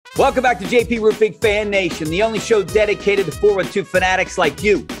Welcome back to JP Roofing Fan Nation, the only show dedicated to 412 fanatics like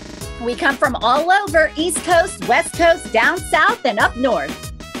you. We come from all over, East Coast, West Coast, down south, and up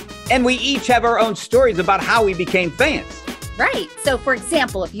north. And we each have our own stories about how we became fans. Right. So, for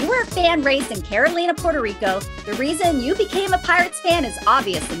example, if you were a fan raised in Carolina, Puerto Rico, the reason you became a Pirates fan is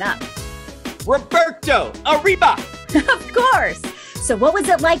obvious enough. Roberto, arriba! Of course. So what was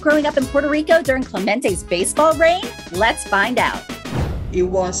it like growing up in Puerto Rico during Clemente's baseball reign? Let's find out. It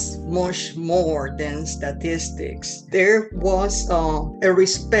was much more than statistics. There was a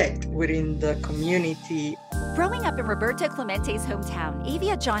respect within the community. Growing up in Roberto Clemente's hometown,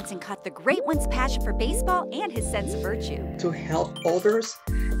 Evia Johnson caught the great one's passion for baseball and his sense of virtue. To help others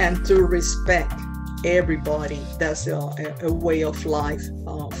and to respect everybody. That's a way of life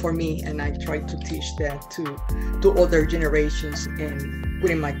for me, and I try to teach that to other generations and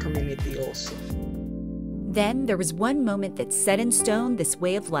within my community also. Then there was one moment that set in stone this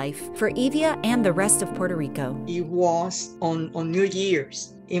way of life for Evia and the rest of Puerto Rico. It was on New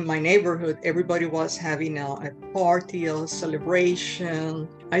Year's. In my neighborhood, everybody was having a party, a celebration.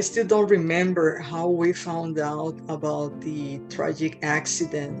 I still don't remember how we found out about the tragic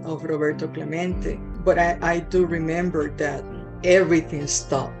accident of Roberto Clemente, but I do remember that everything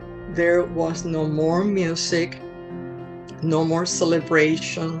stopped. There was no more music, no more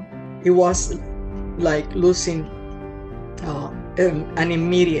celebration. It was like losing an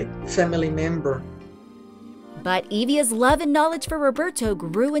immediate family member. But Evia's love and knowledge for Roberto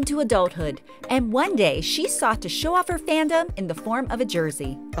grew into adulthood, and one day she sought to show off her fandom in the form of a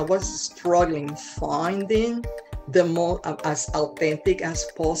jersey. I was struggling finding the most as authentic as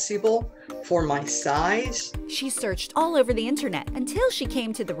possible for my size. She searched all over the internet until she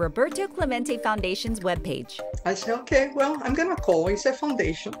came to the Roberto Clemente Foundation's webpage. I said, okay, well, I'm gonna call. It's a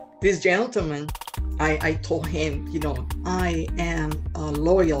foundation. This gentleman, I told him, I am a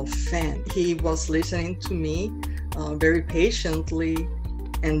loyal fan. He was listening to me very patiently.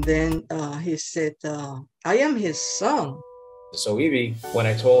 And then he said, I am his son. So Evie, when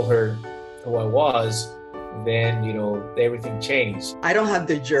I told her who I was, then, everything changed. I don't have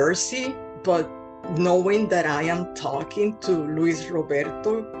the jersey, but knowing that I am talking to Luis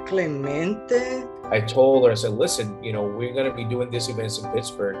Roberto Clemente. I told her, I said, listen, we're going to be doing this event in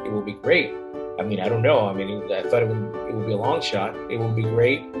Pittsburgh. It will be great. I don't know. I thought it would be a long shot. It would be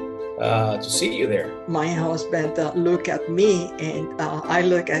great to see you there. My husband looked at me and I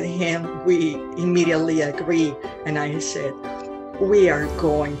look at him. We immediately agree. And I said, we are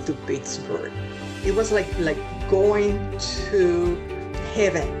going to Pittsburgh. It was like going to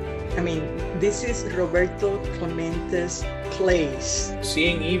heaven. This is Roberto Clemente's place.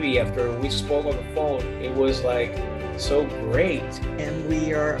 Seeing Evie after we spoke on the phone, it was like so great. And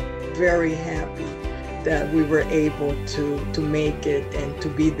we are very happy that we were able to make it and to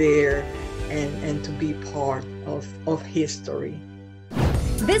be there and to be part of history.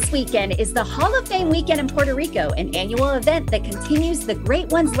 This weekend is the Hall of Fame weekend in Puerto Rico, an annual event that continues the great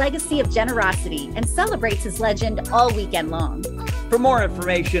one's legacy of generosity and celebrates his legend all weekend long. For more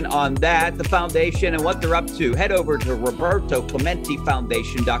information on that, the foundation, and what they're up to, head over to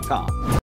RobertoClementeFoundation.com.